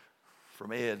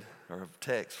Ed, or a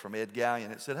text from Ed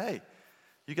Gallion. It said, hey,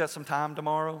 you got some time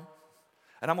tomorrow?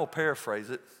 And I'm going to paraphrase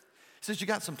it. He says, you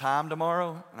got some time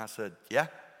tomorrow? And I said, yeah.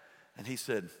 And he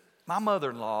said, my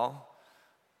mother-in-law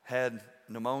had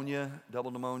pneumonia, double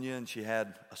pneumonia, and she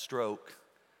had a stroke,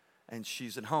 and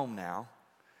she's at home now,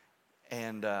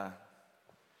 and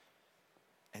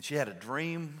she had a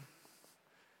dream,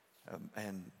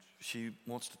 and she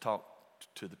wants to talk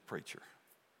to the preacher,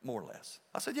 more or less.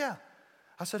 I said, yeah.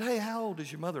 I said, hey, how old is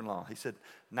your mother-in-law? He said,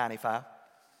 95.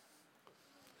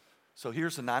 So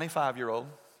here's a 95-year-old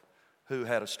who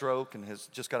had a stroke and has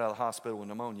just got out of the hospital with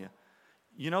pneumonia.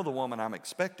 You know the woman I'm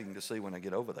expecting to see when I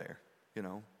get over there,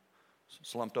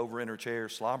 slumped over in her chair,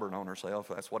 slobbering on herself.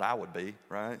 That's what I would be,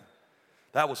 right?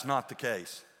 That was not the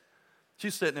case.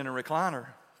 She's sitting in a recliner,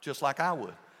 just like I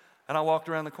would. And I walked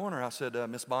around the corner. I said,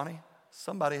 Miss Bonnie,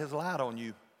 somebody has lied on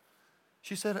you.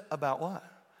 She said, about what?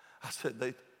 I said,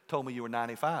 they told me you were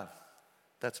 95.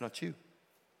 That's not you.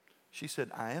 She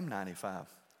said, I am 95.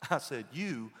 I said,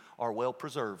 you are well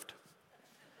preserved.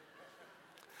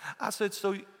 I said,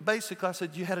 so basically, I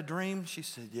said, you had a dream? She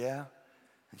said, yeah.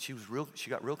 And she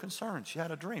got real concerned. She had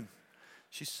a dream.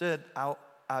 She said,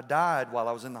 I died while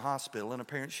I was in the hospital, and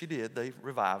apparently she did. They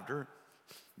revived her,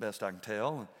 best I can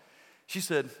tell. And she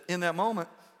said, in that moment,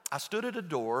 I stood at a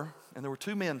door, and there were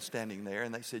two men standing there,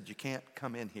 and they said, you can't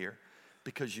come in here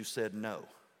because you said no.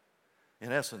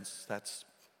 In essence, that's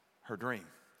her dream.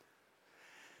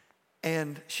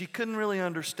 And she couldn't really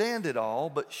understand it all,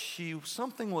 but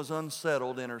something was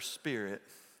unsettled in her spirit,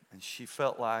 and she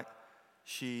felt like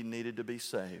she needed to be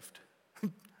saved.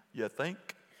 You think?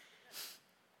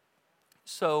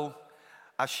 So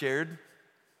I shared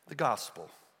the gospel,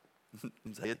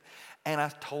 and I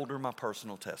told her my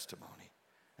personal testimony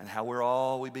and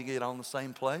how we get on the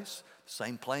same place,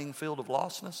 same playing field of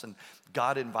lostness, and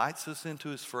God invites us into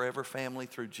his forever family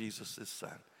through Jesus, his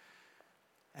son.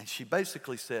 And she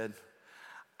basically said,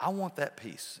 I want that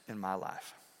peace in my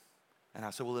life. And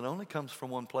I said, well, it only comes from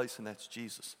one place, and that's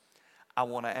Jesus. I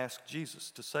want to ask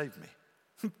Jesus to save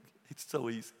me. It's so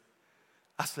easy.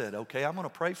 I said, okay, I'm going to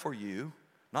pray for you,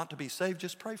 not to be saved,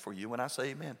 just pray for you. When I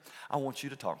say amen, I want you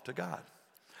to talk to God.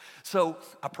 So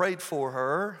I prayed for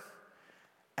her,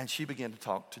 and she began to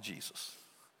talk to Jesus.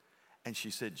 And she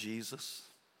said, Jesus,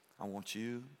 I want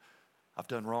you. I've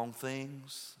done wrong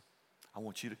things. I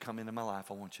want you to come into my life.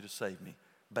 I want you to save me.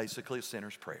 Basically a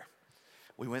sinner's prayer.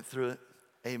 We went through it.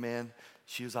 Amen.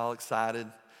 She was all excited.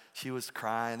 She was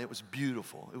crying. It was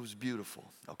beautiful. It was beautiful.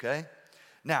 Okay?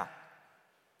 Now,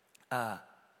 I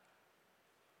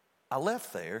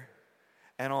left there,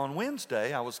 and on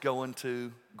Wednesday, I was going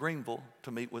to Greenville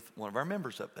to meet with one of our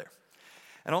members up there.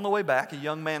 And on the way back, a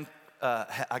young man,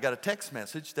 I got a text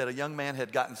message that a young man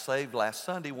had gotten saved last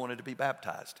Sunday, wanted to be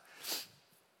baptized.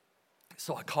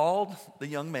 So I called the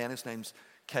young man. His name's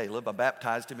Caleb. I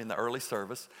baptized him in the early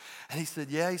service. And he said,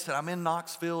 I'm in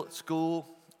Knoxville at school,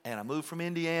 and I moved from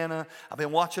Indiana. I've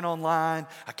been watching online.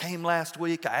 I came last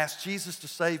week. I asked Jesus to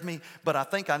save me, but I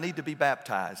think I need to be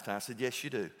baptized. And I said, yes, you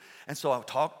do. And so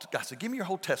I said, give me your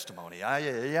whole testimony.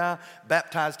 Yeah.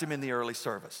 Baptized him in the early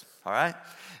service. All right?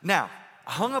 Now,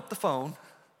 I hung up the phone,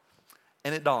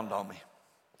 and it dawned on me.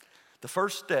 The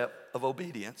first step of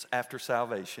obedience after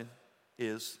salvation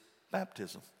is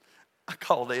baptism. I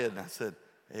called Ed, and I said,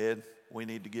 Ed, we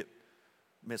need to get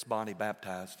Miss Bonnie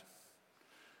baptized.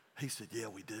 He said, yeah,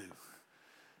 we do.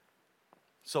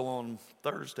 So on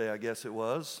Thursday, I guess it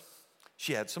was,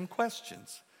 she had some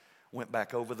questions. Went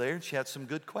back over there, and she had some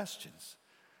good questions.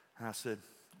 And I said,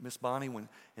 Miss Bonnie, when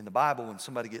in the Bible, when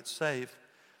somebody gets saved,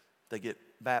 they get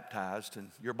baptized,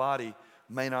 and your body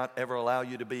may not ever allow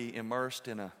you to be immersed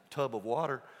in a tub of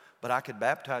water, but I could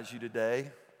baptize you today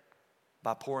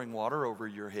by pouring water over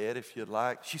your head if you'd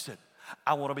like. She said,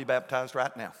 I want to be baptized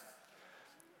right now.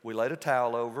 We laid a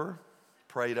towel over,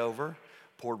 prayed over,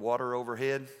 poured water over her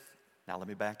head. Now let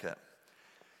me back up.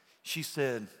 She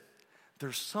said,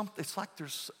 it's like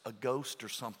there's a ghost or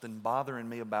something bothering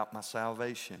me about my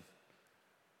salvation.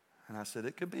 And I said,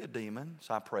 it could be a demon.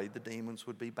 So I prayed the demons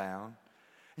would be bound.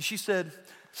 And she said,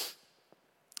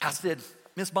 I said,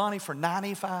 Miss Bonnie, for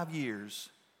 95 years,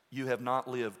 you have not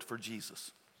lived for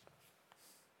Jesus.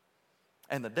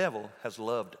 And the devil has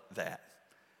loved that.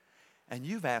 And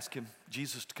you've asked him,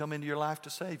 Jesus, to come into your life to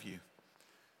save you.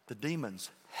 The demons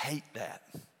hate that.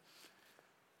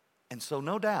 And so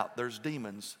no doubt there's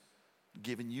demons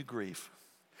giving you grief.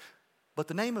 But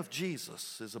the name of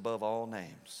Jesus is above all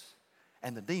names.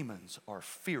 And the demons are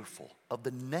fearful of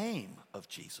the name of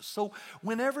Jesus. So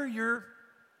whenever you're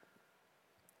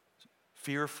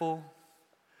fearful,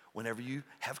 whenever you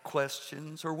have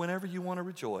questions, or whenever you want to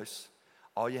rejoice,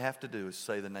 all you have to do is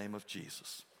say the name of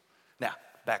Jesus. Now,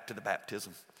 back to the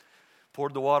baptism.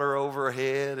 Poured the water over her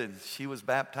head, and she was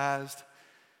baptized.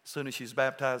 As soon as she was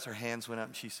baptized, her hands went up,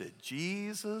 and she said,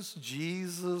 Jesus,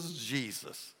 Jesus,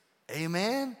 Jesus.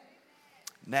 Amen?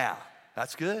 Now,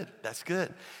 that's good. That's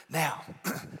good. Now,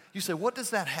 you say, what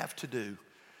does that have to do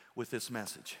with this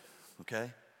message?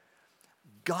 Okay?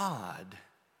 God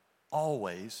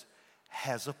always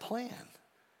has a plan.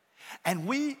 And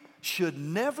we should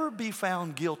never be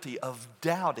found guilty of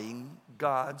doubting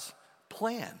God's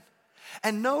plan.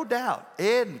 And no doubt,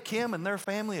 Ed and Kim and their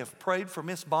family have prayed for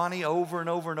Miss Bonnie over and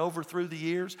over and over through the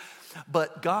years,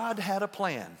 but God had a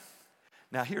plan.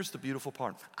 Now, here's the beautiful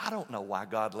part. I don't know why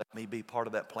God let me be part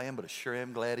of that plan, but I sure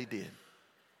am glad he did.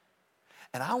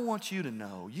 And I want you to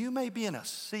know, you may be in a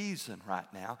season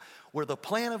right now where the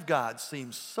plan of God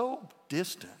seems so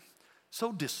distant,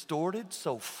 so distorted,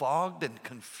 so fogged and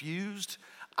confused.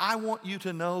 I want you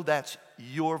to know that's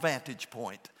your vantage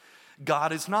point.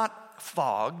 God is not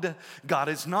fogged. God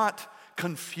is not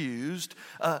confused.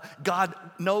 God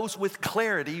knows with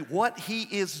clarity what he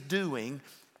is doing,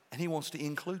 and he wants to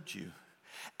include you.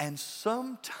 And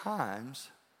sometimes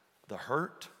the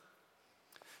hurt,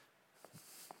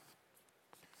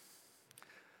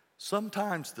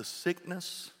 sometimes the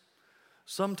sickness,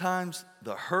 sometimes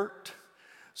the hurt,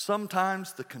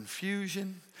 sometimes the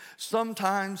confusion,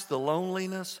 sometimes the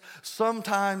loneliness,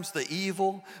 sometimes the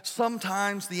evil,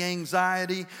 sometimes the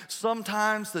anxiety,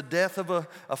 sometimes the death of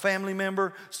a family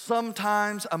member,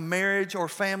 sometimes a marriage or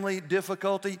family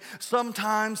difficulty,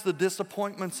 sometimes the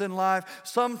disappointments in life,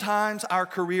 sometimes our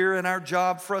career and our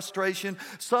job frustration,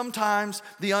 sometimes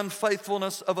the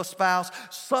unfaithfulness of a spouse,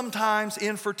 sometimes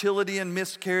infertility and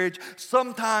miscarriage,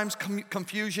 sometimes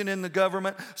confusion in the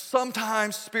government,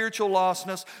 sometimes spiritual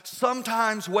lostness,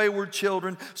 sometimes wayward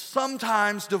children,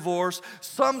 sometimes divorce,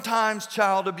 sometimes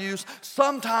child abuse,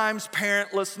 sometimes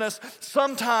parentlessness,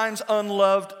 sometimes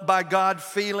unloved by God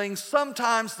feelings,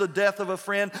 sometimes the death of a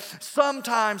friend,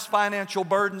 sometimes financial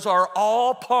burdens are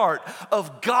all part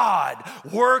of God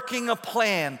working a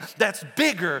plan that's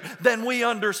bigger than we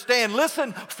understand.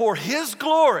 Listen, for His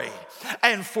glory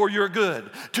and for your good,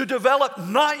 to develop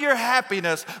not your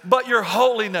happiness, but your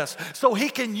holiness, so He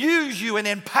can use you and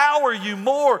empower you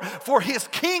more for His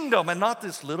kingdom and not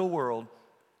this little world,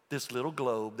 this little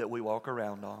globe that we walk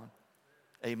around on.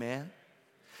 Amen?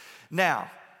 Now,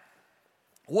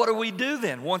 what do we do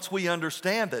then once we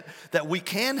understand that we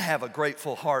can have a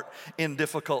grateful heart in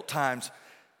difficult times?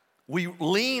 We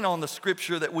lean on the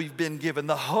scripture that we've been given,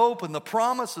 the hope and the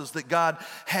promises that God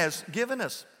has given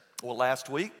us. Well, last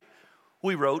week,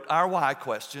 we wrote our why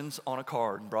questions on a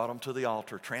card and brought them to the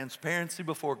altar. Transparency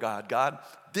before God. God,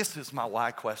 this is my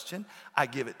why question. I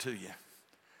give it to you.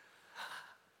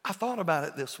 I thought about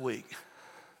it this week.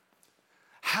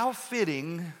 How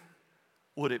fitting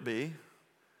would it be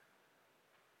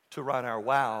to write our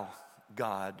wow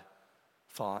God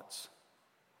thoughts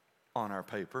on our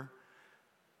paper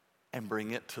and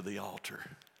bring it to the altar?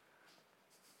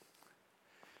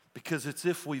 Because it's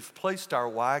if we've placed our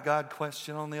why God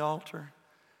question on the altar,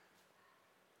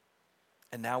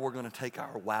 and now we're going to take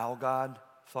our wow God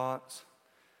thoughts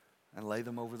and lay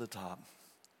them over the top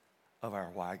of our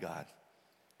why God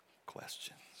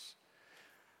questions.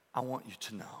 I want you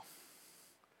to know,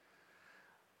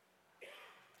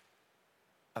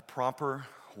 a proper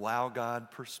wow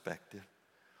God perspective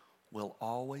will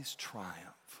always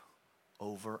triumph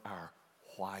over our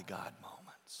why God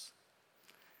moments.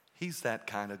 He's that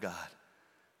kind of God.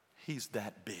 He's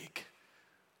that big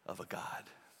of a God.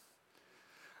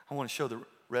 I want to show the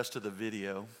rest of the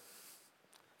video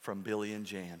from Billy and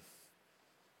Jan.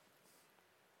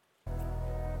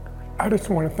 I just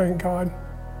want to thank God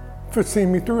for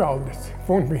seeing me through all this. If it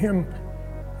wasn't for Him,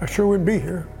 I sure wouldn't be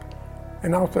here.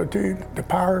 And also to the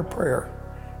power of prayer.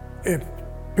 If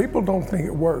people don't think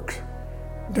it works,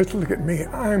 just look at me.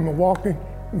 I am a walking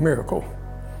miracle.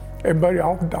 Everybody,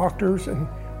 all the doctors and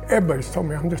everybody's told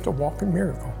me I'm just a walking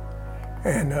miracle.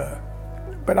 And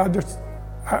but I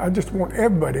just want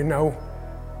everybody to know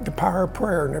the power of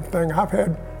prayer and everything. I've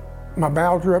had my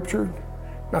bowels ruptured,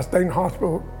 and I stayed in the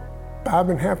hospital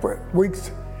 5.5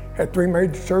 weeks, had 3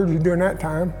 major surgeries during that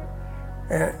time.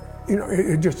 And you know,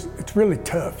 it's really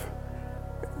tough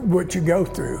what you go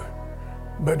through.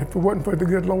 But if it wasn't for the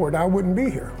good Lord, I wouldn't be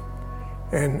here.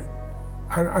 And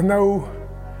I know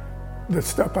the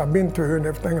stuff I've been through and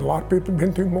everything, a lot of people have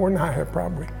been through more than I have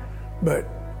probably. But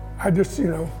I just,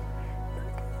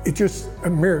 it's just a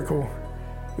miracle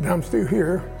that I'm still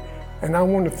here. And I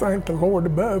want to thank the Lord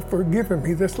above for giving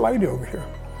me this lady over here.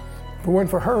 If it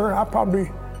wasn't for her, I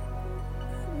probably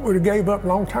would have gave up a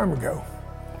long time ago.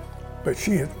 But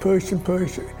she has pushed and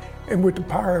pushed. And with the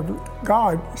power of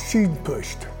God, she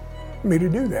pushed me to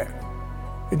do that.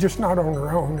 It's just not on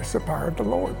her own, it's the power of the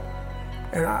Lord.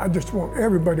 And I just want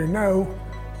everybody to know,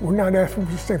 we're not asking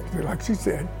for sympathy, like she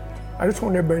said. I just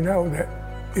want everybody to know that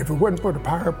if it wasn't for the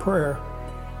power of prayer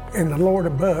and the Lord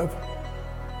above,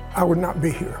 I would not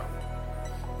be here.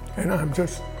 And I'm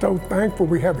just so thankful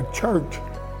we have a church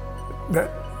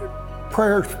that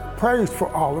prays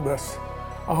for all of us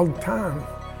all the time.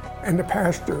 And the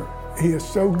pastor, he is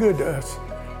so good to us.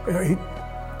 He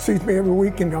sees me every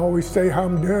week and always say how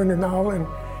I'm doing and all, and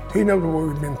he knows what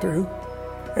we've been through.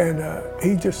 And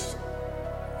he just,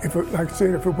 like I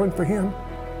said, if it wasn't for him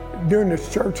doing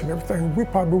this church and everything, we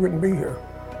probably wouldn't be here.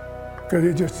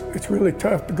 Because it's really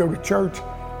tough to go to church.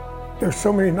 There's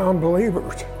so many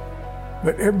non-believers,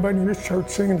 but everybody in this church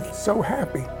seems so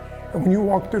happy. And when you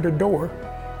walk through the door,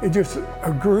 it's just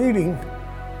a greeting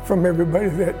from everybody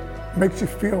that makes you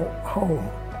feel home.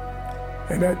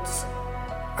 And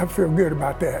I feel good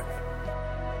about that.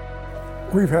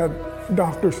 We've had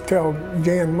doctors tell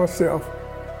Jan and myself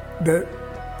that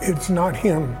it's not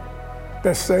him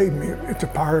that saved me, it's the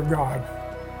power of God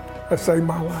that saved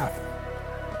my life.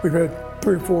 We've had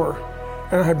 3 or 4,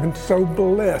 and I have been so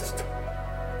blessed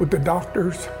with the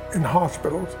doctors and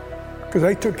hospitals, because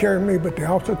they took care of me, but they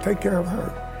also take care of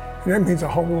her. And that means a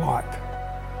whole lot.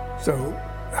 So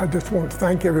I just want to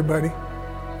thank everybody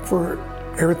for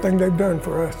everything they've done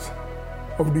for us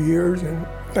over the years, and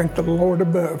thank the Lord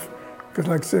above, because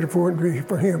like I said, if it weren't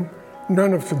for him,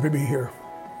 none of us would be here.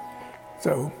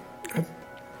 So,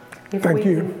 thank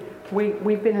you.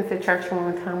 We've been at the church a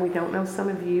long time. We don't know some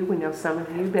of you. We know some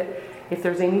of you. But if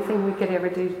there's anything we could ever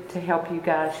do to help you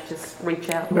guys, just reach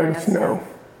out and let us know.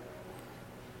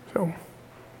 So.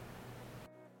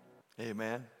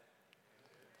 Amen.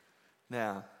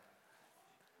 Now,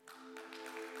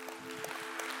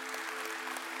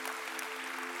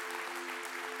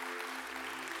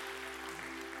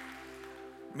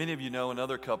 many of you know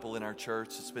another couple in our church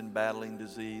that's been battling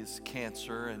disease,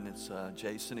 cancer, and it's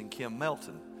Jason and Kim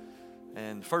Melton.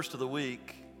 And first of the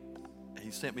week,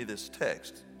 he sent me this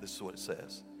text. This is what it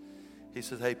says. He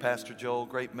says, "Hey, Pastor Joel,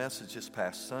 great message this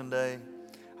past Sunday.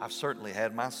 I've certainly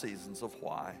had my seasons of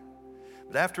why.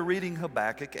 But after reading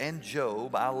Habakkuk and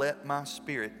Job, I let my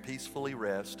spirit peacefully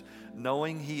rest,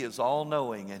 knowing he is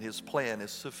all-knowing and his plan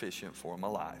is sufficient for my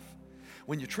life.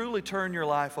 When you truly turn your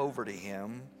life over to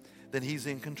him, then he's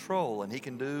in control and he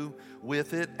can do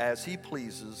with it as he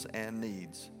pleases and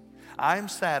needs. I'm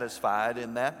satisfied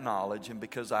in that knowledge, and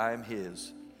because I am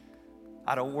his,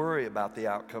 I don't worry about the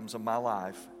outcomes of my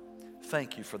life.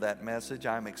 Thank you for that message.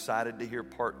 I'm excited to hear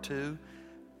part 2.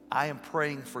 I am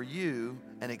praying for you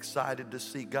and excited to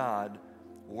see God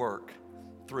work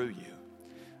through you."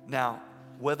 Now,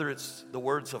 whether it's the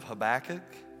words of Habakkuk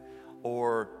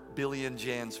or Billy and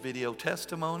Jan's video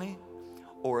testimony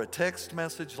or a text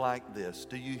message like this,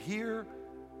 do you hear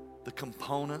the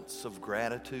components of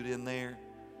gratitude in there?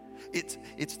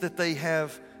 It's that they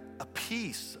have a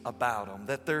peace about them,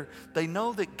 that they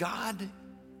know that God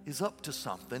is up to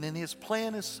something and his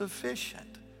plan is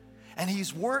sufficient. And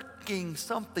he's working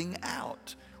something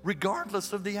out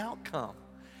regardless of the outcome.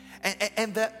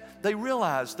 And that they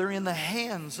realize they're in the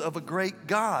hands of a great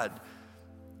God.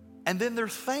 And then they're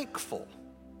thankful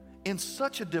in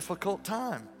such a difficult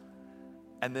time.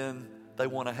 And then they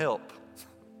want to help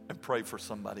and pray for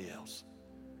somebody else.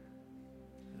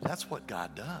 That's what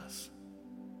God does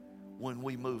when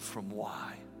we move from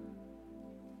why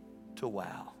to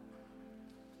wow.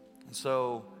 And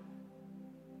so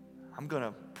I'm going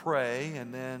to pray,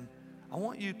 and then I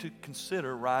want you to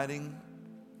consider writing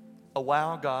a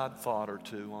wow God thought or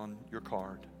two on your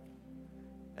card.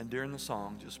 And during the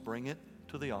song, just bring it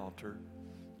to the altar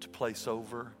to place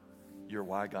over your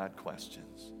why God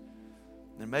questions.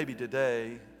 And maybe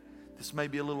today, this may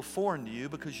be a little foreign to you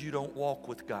because you don't walk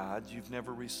with God. You've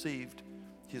never received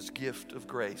his gift of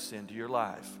grace into your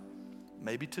life.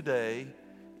 Maybe today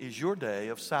is your day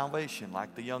of salvation,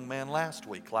 like the young man last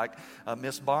week, like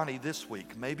Miss Bonnie this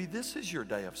week. Maybe this is your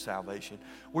day of salvation,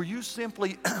 where you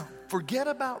simply forget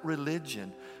about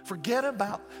religion, forget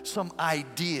about some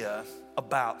idea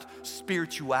about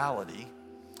spirituality.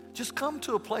 Just come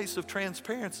to a place of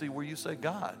transparency where you say,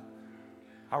 God,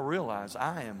 I realize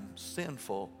I am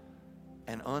sinful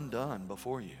and undone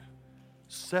before you.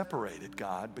 Separated,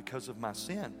 God, because of my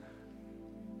sin.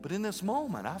 But in this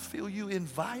moment, I feel you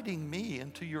inviting me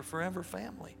into your forever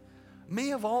family.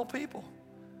 Me of all people.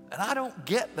 And I don't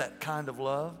get that kind of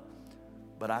love,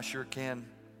 but I sure can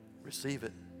receive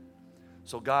it.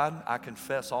 So God, I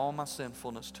confess all my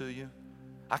sinfulness to you.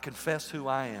 I confess who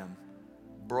I am,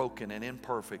 broken and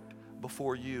imperfect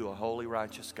before you, a holy,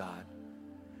 righteous God.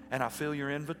 And I feel your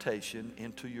invitation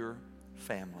into your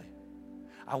family.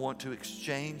 I want to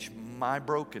exchange my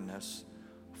brokenness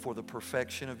for the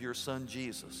perfection of your Son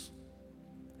Jesus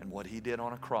and what he did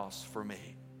on a cross for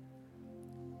me.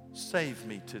 Save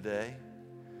me today.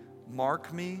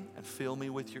 Mark me and fill me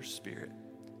with your Spirit.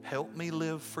 Help me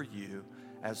live for you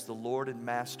as the Lord and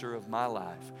Master of my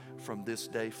life from this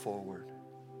day forward.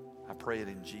 I pray it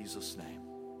in Jesus' name.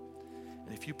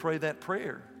 And if you pray that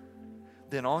prayer,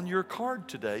 then on your card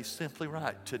today, simply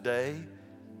write, today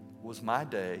was my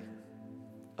day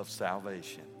of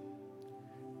salvation.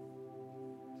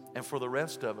 And for the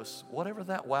rest of us, whatever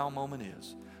that wow moment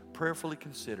is, prayerfully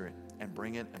consider it and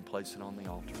bring it and place it on the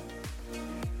altar.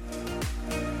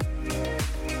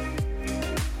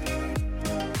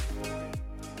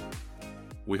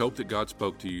 We hope that God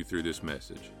spoke to you through this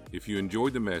message. If you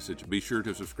enjoyed the message, be sure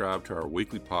to subscribe to our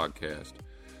weekly podcast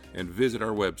and visit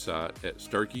our website at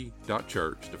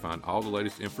Sterchi.church to find all the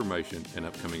latest information and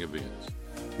upcoming events.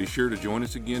 Be sure to join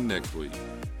us again next week.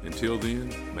 Until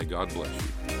then, may God bless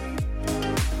you.